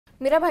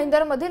Mira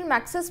भाईंदरमधील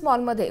Maxus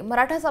मॉलमध्ये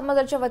मराठा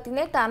समाजाच्या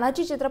वतीने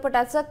तानाजी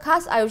चित्रपटाचं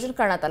खास आयोजन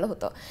करण्यात आलं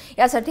होतं।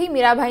 यासाठी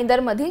मीरा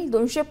भाईंदरमधील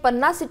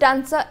 250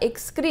 सीटांचं एक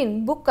स्क्रीन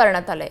बुक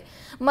करण्यात आलंय।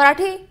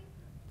 मराठी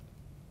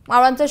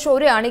मावळांचं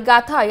शौर्य आणि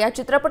गाथा या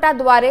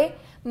चित्रपटाद्वारे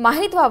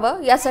माहीत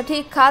व्हावं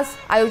यासाठी खास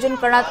आयोजन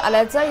करण्यात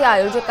आल्याचं या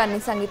आयोजकांनी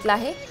सांगितलं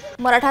आहे।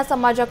 मराठा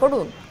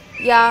समाजाकडून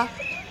या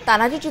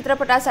तानाजी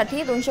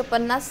चित्रपटासाठी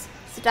 250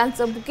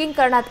 सीटांचं बुकिंग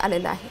करण्यात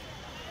आलेलं आहे।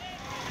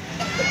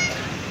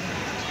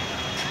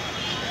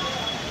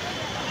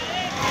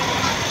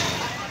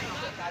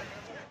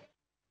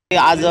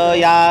 आज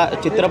या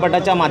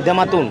चित्रपटाच्या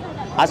माध्यमातून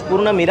आज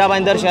पूर्ण मीरा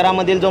भाईंदर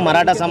शहरामधील जो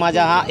मराठा समाज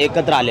हा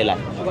एकत्र आलेला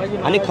आहे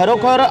आणि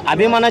खरोखर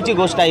अभिमानाची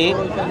गोष्ट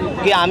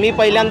आहे की आम्ही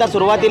पहिल्यांदा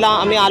सुरुवातीला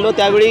आलो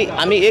त्यावेळी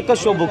आम्ही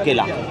एकच शो बुक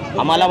केला।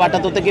 आम्हाला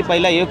वाटत होतं की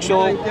पहिला एक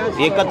शो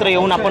एकत्र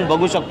येऊन आपण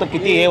बघू शकतो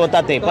किती हे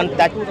होता ते, पण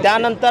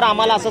त्यानंतर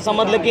आम्हाला असं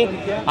समजलं की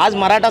आज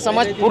मराठा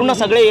समाज पूर्ण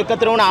सगळे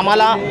एकत्र येऊन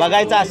आम्हाला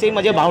बघायचा अशी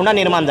म्हणजे भावना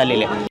निर्माण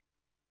झालेली आहे।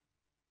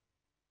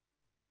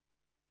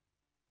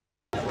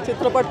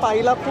 चित्रपट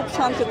पाहिला, खूप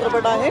छान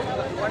चित्रपट आहे।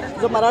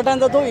 जो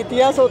मराठ्यांचा जो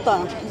इतिहास होता,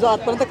 जो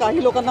आजपर्यंत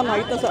काही लोकांना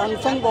माहीत नसतं,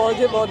 अनसंग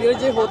वॉरियर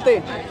जे होते,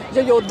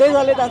 जे योद्धे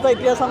झाले त्यांचा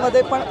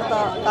इतिहासामध्ये पण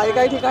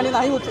काही ठिकाणी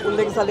नाही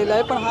उल्लेख झालेला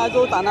आहे। पण हा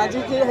जो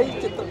तानाजी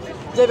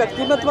जे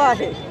व्यक्तिमत्व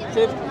आहे,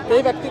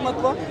 ते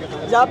व्यक्तिमत्व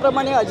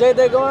ज्याप्रमाणे अजय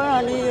देवगण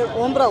आणि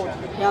ओम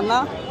राऊत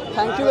यांना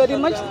थँक्यू व्हेरी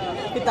मच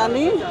की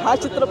त्यांनी हा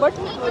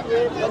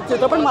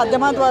चित्रपट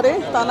माध्यमाद्वारे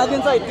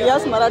तानाजींचा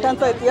इतिहास,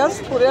 मराठ्यांचा इतिहास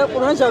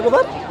पूर्ण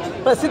जगभर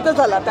प्रसिद्ध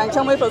झाला।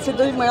 त्यांच्यामुळे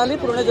प्रसिद्धी मिळाली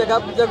पूर्ण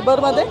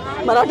जगभरमध्ये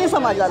मराठी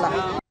समाजाला।